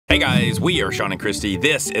Hey guys, we are Sean and Christy.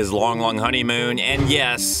 This is Long Long Honeymoon, and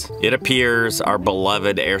yes, it appears our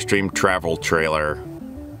beloved Airstream travel trailer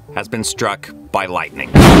has been struck by lightning.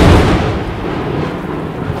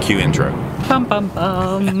 Cue intro. Bum bum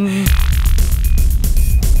bum.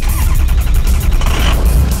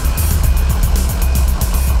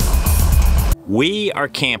 We are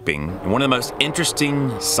camping in one of the most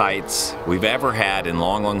interesting sites we've ever had in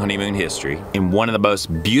Long Long Honeymoon history, in one of the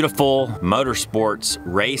most beautiful motorsports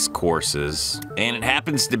race courses, and it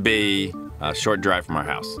happens to be a short drive from our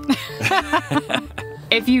house.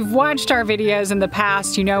 If you've watched our videos in the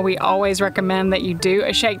past, you know we always recommend that you do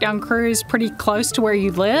a shakedown cruise pretty close to where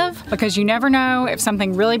you live, because you never know if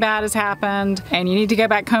something really bad has happened and you need to go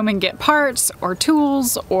back home and get parts or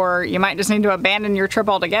tools, or you might just need to abandon your trip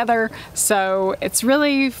altogether. So it's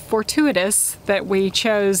really fortuitous that we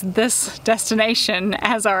chose this destination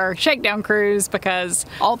as our shakedown cruise, because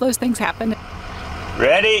all those things happen.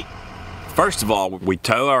 Ready? First of all, we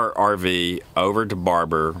tow our RV over to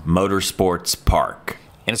Barber Motorsports Park.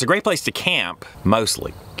 And it's a great place to camp,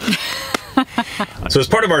 mostly. So as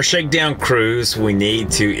part of our shakedown cruise, we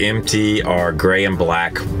need to empty our gray and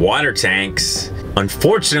black water tanks.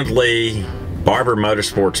 Unfortunately, Barber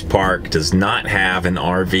Motorsports Park does not have an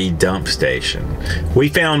RV dump station. We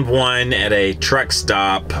found one at a truck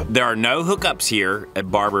stop. There are no hookups here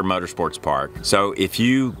at Barber Motorsports Park. So if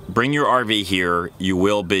you bring your RV here, you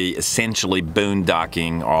will be essentially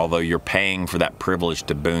boondocking, although you're paying for that privilege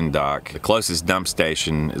to boondock. The closest dump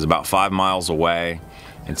station is about 5 miles away.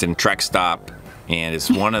 It's in truck stop, and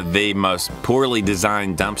it's one of the most poorly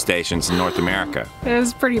designed dump stations in North America. It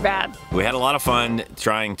was pretty bad. We had a lot of fun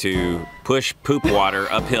trying to push poop water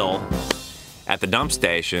uphill at the dump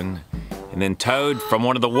station, and then towed from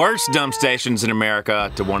one of the worst dump stations in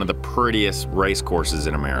America to one of the prettiest race courses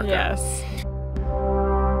in America. Yes.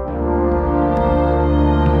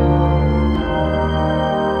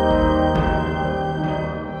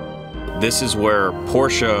 This is where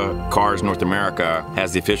Porsche Cars North America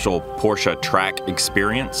has the official Porsche track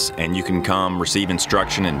experience, and you can come receive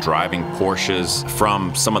instruction in driving Porsches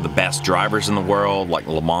from some of the best drivers in the world, like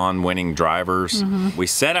Le Mans winning drivers. We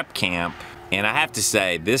set up camp, and I have to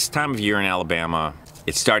say, this time of year in Alabama,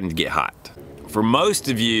 it's starting to get hot. For most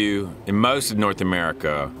of you, in most of North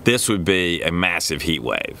America, this would be a massive heat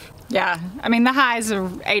wave. Yeah, I mean the highs are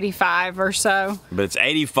 85 or so. But it's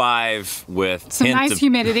 85 with some nice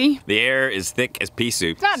humidity. The air is thick as pea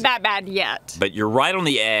soup. It's not that bad yet. But you're right on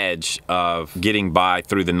the edge of getting by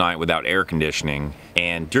through the night without air conditioning.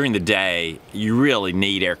 And during the day, you really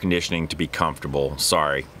need air conditioning to be comfortable.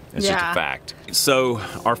 Sorry, it's just a fact. So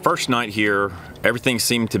our first night here, everything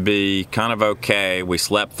seemed to be kind of okay. We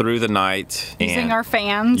slept through the night. Using our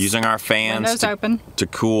fans. Windows open. To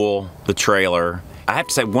cool the trailer. I have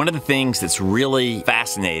to say, one of the things that's really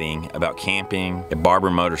fascinating about camping at Barber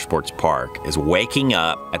Motorsports Park is waking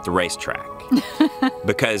up at the racetrack.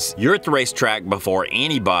 Because you're at the racetrack before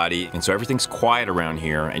anybody, and so everything's quiet around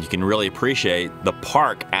here, and you can really appreciate the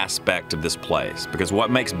park aspect of this place. Because what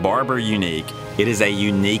makes Barber unique, it is a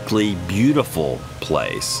uniquely beautiful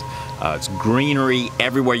place. It's greenery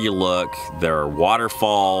everywhere you look. There are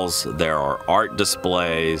waterfalls, there are art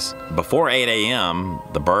displays. Before 8 a.m.,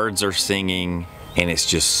 the birds are singing, and it's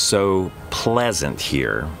just so pleasant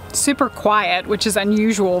here. Super quiet, which is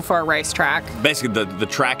unusual for a racetrack. Basically, the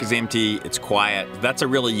track is empty, it's quiet. That's a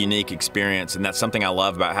really unique experience, and that's something I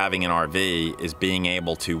love about having an RV, is being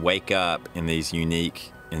able to wake up in these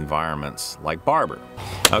unique environments like Barber.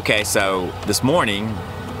 Okay, so this morning,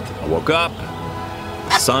 I woke up,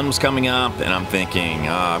 the sun was coming up, and I'm thinking,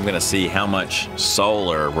 I'm gonna see how much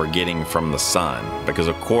solar we're getting from the sun. Because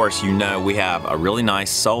of course, you know, we have a really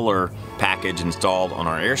nice solar package installed on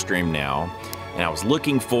our Airstream now, and I was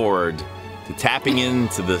looking forward to tapping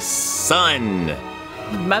into the sun.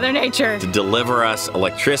 Mother Nature. To deliver us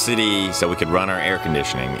electricity so we could run our air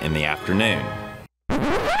conditioning in the afternoon.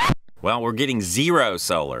 Well, we're getting zero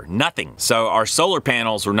solar, nothing. So our solar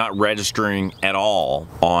panels are not registering at all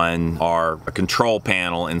on our control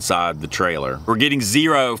panel inside the trailer. We're getting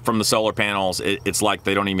zero from the solar panels. It's like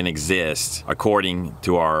they don't even exist according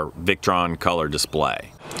to our Victron color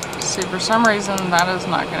display. See, for some reason that is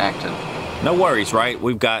not connected. No worries, right?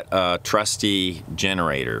 We've got a trusty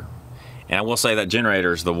generator. And I will say that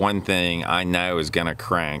generator is the one thing I know is gonna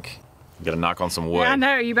crank. Gotta knock on some wood. Yeah, I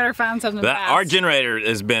know, you better find something fast. Our generator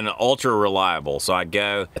has been ultra reliable, so I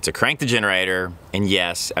go to crank the generator, and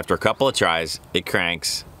yes, after a couple of tries, it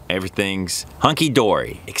cranks. Everything's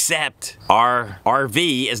hunky-dory, except our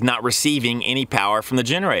RV is not receiving any power from the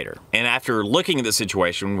generator. And after looking at the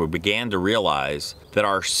situation, we began to realize that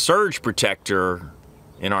our surge protector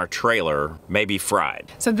in our trailer may be fried.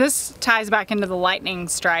 So this ties back into the lightning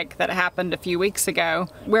strike that happened a few weeks ago.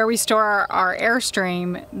 Where we store our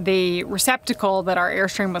Airstream, the receptacle that our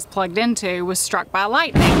Airstream was plugged into was struck by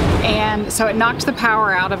lightning. And so it knocked the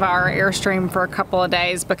power out of our Airstream for a couple of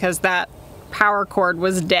days because that power cord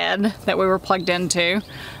was dead that we were plugged into.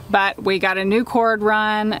 But we got a new cord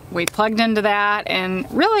run, we plugged into that, and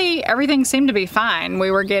really everything seemed to be fine.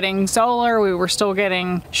 We were getting solar, we were still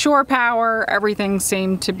getting shore power, everything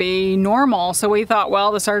seemed to be normal. So we thought,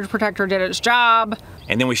 well, the surge protector did its job.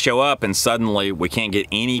 And then we show up and suddenly we can't get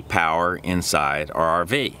any power inside our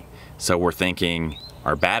RV. So we're thinking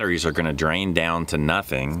our batteries are gonna drain down to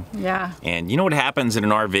nothing. Yeah. And you know what happens in an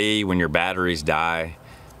RV when your batteries die?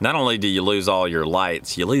 Not only do you lose all your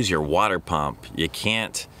lights, you lose your water pump. You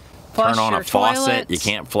can't turn on a faucet, you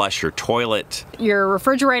can't flush your toilet. Your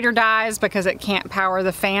refrigerator dies because it can't power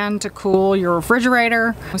the fan to cool your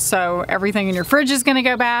refrigerator. So everything in your fridge is gonna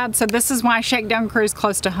go bad. So this is why Shakedown Cruise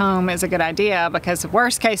close to home is a good idea, because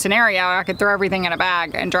worst case scenario, I could throw everything in a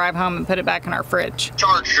bag and drive home and put it back in our fridge.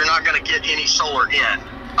 Charged, you're not gonna get any solar in.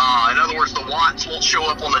 In other words, the watts won't show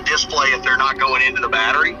up on the display if they're not going into the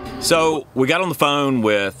battery. So we got on the phone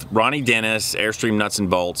with Ronnie Dennis, Airstream Nuts and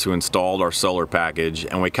Bolts, who installed our solar package,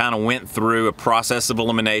 and we kind of went through a process of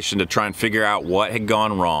elimination to try and figure out what had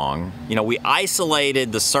gone wrong. You know, we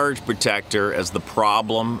isolated the surge protector as the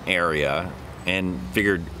problem area and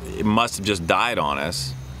figured it must have just died on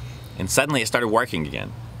us. And suddenly it started working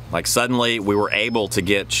again. Like suddenly we were able to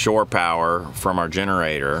get shore power from our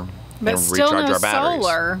generator. But and still recharge no our batteries.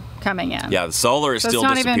 solar coming in. Yeah, the solar is So still it's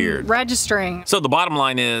not disappeared. even registering. So the bottom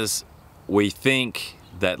line is, we think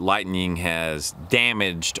that lightning has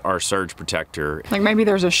damaged our surge protector. Like maybe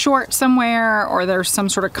there's a short somewhere, or there's some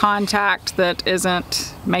sort of contact that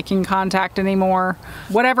isn't making contact anymore.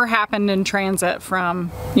 Whatever happened in transit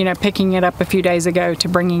from, you know, picking it up a few days ago to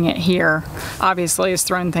bringing it here, obviously has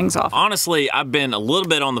thrown things off. Honestly, I've been a little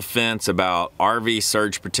bit on the fence about RV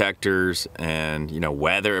surge protectors and, you know,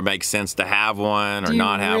 whether it makes sense to have one or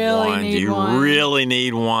not have one. Do you really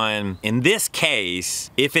need one? In this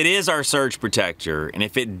case, if it is our surge protector, and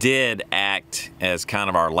if it did act as kind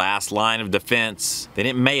of our last line of defense, then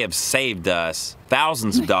it may have saved us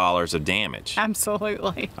thousands of dollars of damage.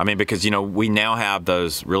 Absolutely. I mean, because, you know, we now have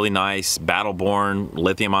those really nice Battle-Born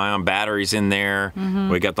lithium-ion batteries in there.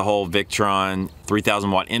 We got the whole Victron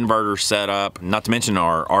 3,000 watt inverter set up, not to mention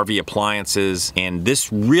our RV appliances. And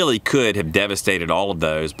this really could have devastated all of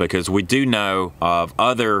those, because we do know of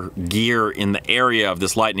other gear in the area of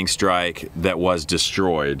this lightning strike that was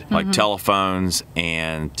destroyed, like telephones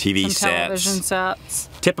and TV Some sets. television sets.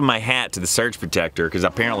 Tipping my hat to the surge protector, because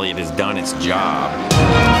apparently it has done its job.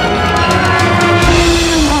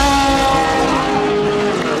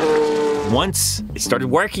 Once it started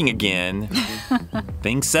working again,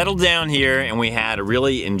 things settled down here, and we had a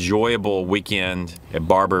really enjoyable weekend at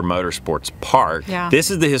Barber Motorsports Park. Yeah. This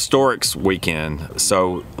is the Historics weekend,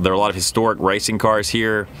 so there are a lot of historic racing cars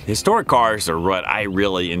here. Historic cars are what I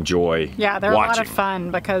really enjoy Yeah, they're watching. a lot of fun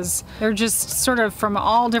because they're just sort of from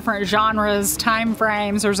all different genres, time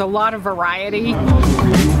frames. There's a lot of variety.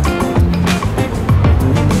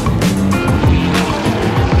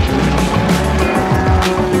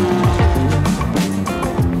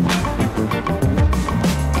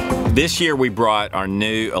 This year we brought our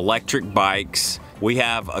new electric bikes. We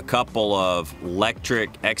have a couple of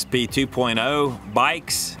electric XP 2.0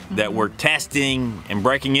 bikes that we're testing and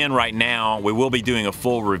breaking in right now. We will be doing a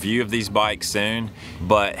full review of these bikes soon,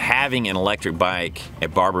 but having an electric bike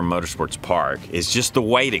at Barber Motorsports Park is just the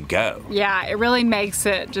way to go. Yeah, it really makes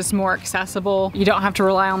it just more accessible. You don't have to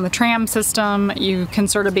rely on the tram system. You can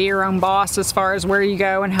sort of be your own boss as far as where you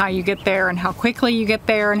go and how you get there and how quickly you get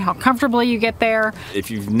there and how comfortably you get there.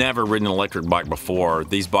 If you've never ridden an electric bike before,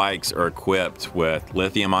 these bikes are equipped with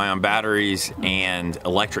lithium-ion batteries and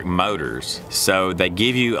electric motors. So they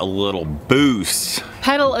give you a little boost.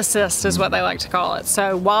 Pedal assist is what they like to call it.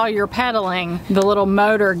 So while you're pedaling, the little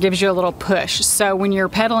motor gives you a little push. So when you're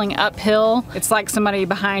pedaling uphill, it's like somebody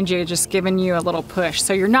behind you just giving you a little push.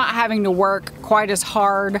 So you're not having to work quite as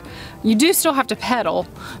hard. You do still have to pedal,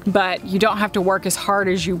 but you don't have to work as hard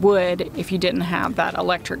as you would if you didn't have that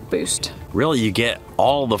electric boost. Really, you get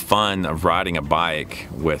all the fun of riding a bike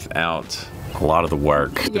without a lot of the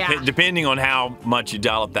work, Yeah. depending on how much you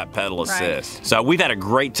dial up that pedal Right. assist. So we've had a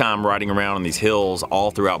great time riding around on these hills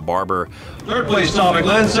all throughout Barber. Third place, Tom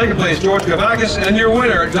McGlenn. Second place, George Kavakis. And your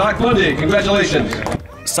winner, Doc Mundy. Congratulations.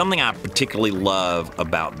 Something I particularly love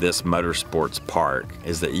about this motorsports park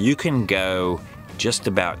is that you can go just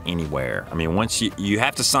about anywhere. I mean, once you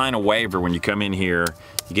have to sign a waiver when you come in here.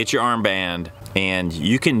 you get your armband, and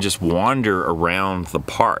you can just wander around the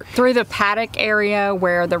park. Through the paddock area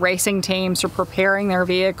where the racing teams are preparing their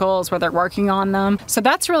vehicles, where they're working on them. So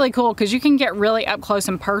that's really cool because you can get really up close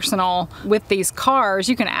and personal with these cars.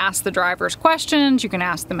 You can ask the drivers questions, you can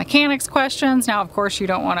ask the mechanics questions. Now, of course, you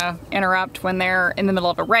don't want to interrupt when they're in the middle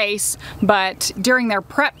of a race, but during their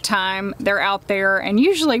prep time, they're out there and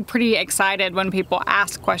usually pretty excited when people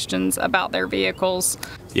ask questions about their vehicles.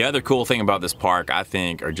 The other cool thing about this park, I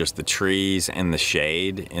think, are just the trees and the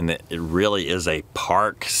shade, and that it really is a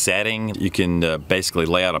park setting. You can basically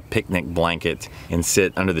lay out a picnic blanket and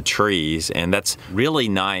sit under the trees, and that's really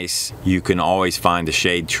nice. You can always find a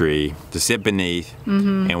shade tree to sit beneath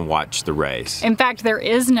and watch the race. In fact, there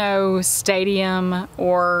is no stadium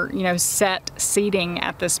or, set seating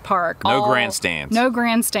at this park. No grandstands. No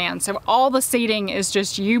grandstands. So all the seating is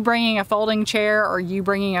just you bringing a folding chair or you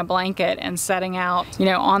bringing a blanket and setting out,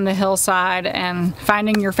 on the hillside and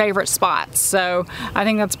finding your favorite spots. So I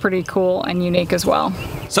think that's pretty cool and unique as well.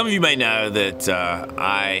 Some of you may know that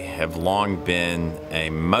I have long been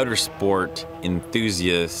a motorsport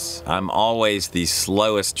enthusiast. I'm always the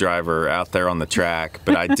slowest driver out there on the track,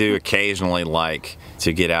 but I do occasionally like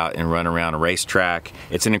to get out and run around a racetrack.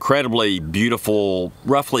 It's an incredibly beautiful,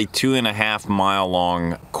 roughly 2.5 mile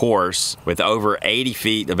long course with over 80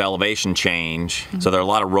 feet of elevation change. So there are a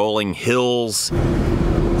lot of rolling hills.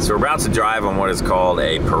 So we're about to drive on what is called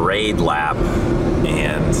a parade lap,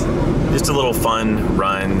 and just a little fun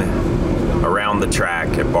run around the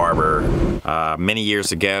track at Barber. Many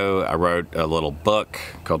years ago, I wrote a little book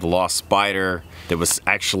called The Lost Spider that was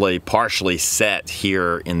actually partially set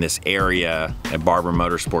here in this area at Barber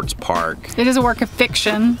Motorsports Park. It is a work of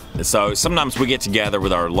fiction. So sometimes we get together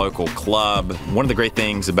with our local club. One of the great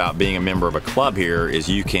things about being a member of a club here is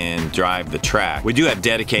you can drive the track. We do have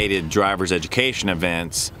dedicated driver's education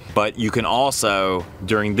events, but you can also,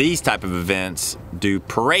 during these type of events, do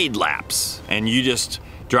parade laps, and you just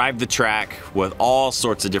drive the track with all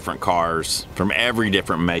sorts of different cars from every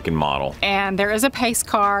different make and model. And there is a pace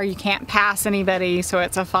car. You can't pass anybody, so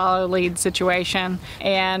it's a follow lead situation.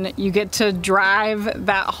 And you get to drive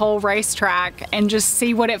that whole racetrack and just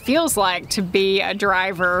see what it feels like to be a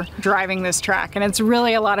driver driving this track. And it's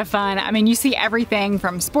really a lot of fun. I mean, you see everything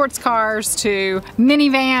from sports cars to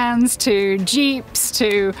minivans to Jeeps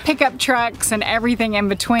to pickup trucks and everything in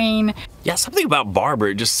between. Yeah, something about Barber,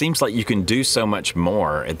 it just seems like you can do so much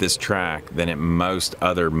more at this track than at most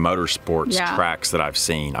other motorsports tracks that I've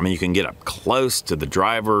seen. I mean, you can get up close to the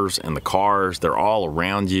drivers and the cars. They're all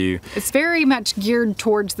around you. It's very much geared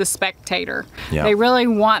towards the spectator. Yeah. They really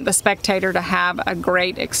want the spectator to have a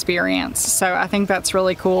great experience. So I think that's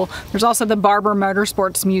really cool. There's also the Barber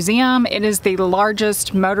Motorsports Museum. It is the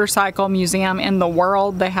largest motorcycle museum in the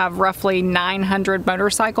world. They have roughly 900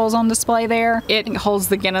 motorcycles on display there. It holds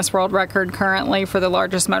the Guinness World Record currently for the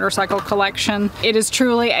largest motorcycle collection. It is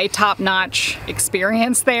truly a top-notch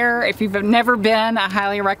experience there. If you've never been, I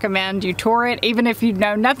highly recommend you tour it. Even if you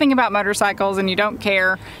know nothing about motorcycles and you don't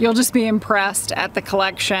care, you'll just be impressed at the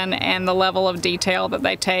collection and the level of detail that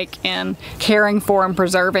they take in caring for and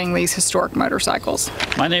preserving these historic motorcycles.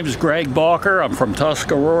 My name is Greg Balker. I'm from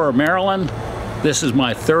Tuscarora, Maryland. This is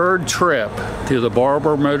my third trip to the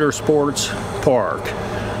Barber Motorsports Park.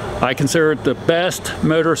 I consider it the best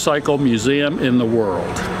motorcycle museum in the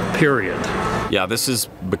world, period. Yeah, this has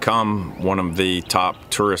become one of the top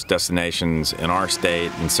tourist destinations in our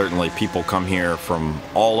state, and certainly people come here from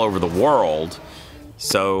all over the world.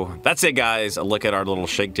 So that's it, guys. A look at our little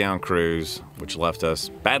shakedown cruise, which left us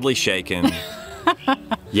badly shaken.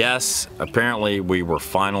 Yes, apparently we were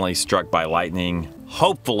finally struck by lightning.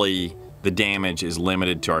 Hopefully the damage is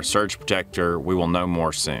limited to our surge protector. We will know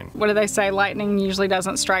more soon. What do they say? Lightning usually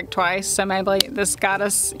doesn't strike twice. So maybe this got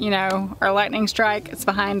us, our lightning strike. It's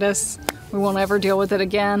behind us. We won't ever deal with it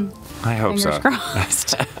again. I hope so. Fingers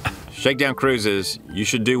crossed. Shakedown cruises, you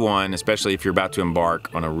should do one, especially if you're about to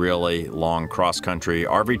embark on a really long cross-country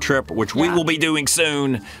RV trip, which we will be doing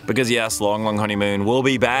soon, because yes, Long Long Honeymoon will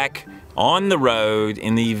be back on the road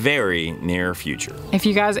in the very near future. If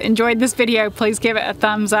you guys enjoyed this video, please give it a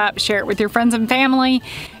thumbs up, share it with your friends and family.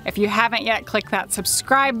 If you haven't yet, click that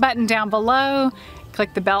subscribe button down below.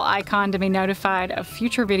 Click the bell icon to be notified of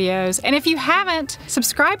future videos. And if you haven't,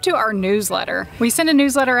 subscribe to our newsletter. We send a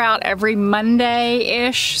newsletter out every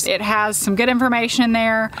Monday-ish. It has some good information in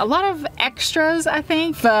there. A lot of extras, I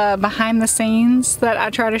think, behind the scenes that I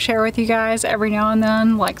try to share with you guys every now and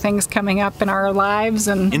then, like things coming up in our lives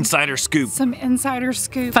and Insider scoop. Some insider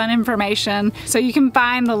scoop, fun information. So you can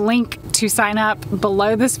find the link to sign up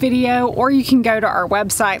below this video, or you can go to our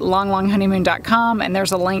website, longlonghoneymoon.com, and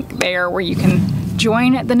there's a link there where you can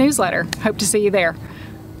join the newsletter. Hope to see you there.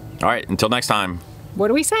 All right, until next time. What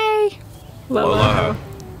do we say? Aloha.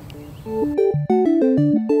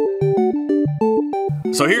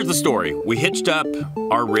 So here's the story. We hitched up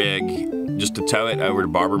our rig just to tow it over to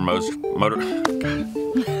Barber Motor.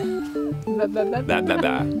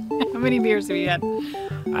 How many beers have you had?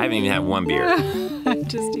 I haven't even had one beer.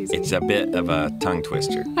 Just teasing. It's a bit of a tongue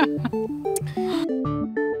twister.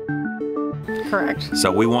 Correct.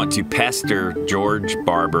 So we want to pester George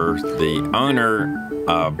Barber, the owner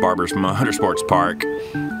of Barber's Motorsports Park,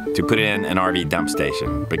 to put in an RV dump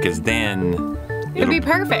station, because then It'll be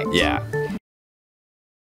perfect. Yeah.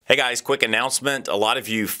 Hey guys, quick announcement. A lot of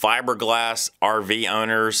you fiberglass RV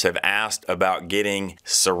owners have asked about getting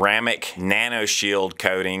ceramic nano shield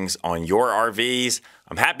coatings on your RVs.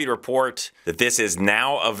 I'm happy to report that this is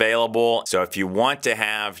now available. So if you want to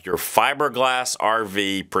have your fiberglass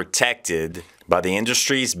RV protected by the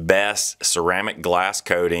industry's best ceramic glass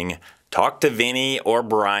coating, talk to Vinny or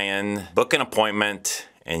Brian, book an appointment,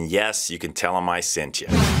 and yes, you can tell them I sent you.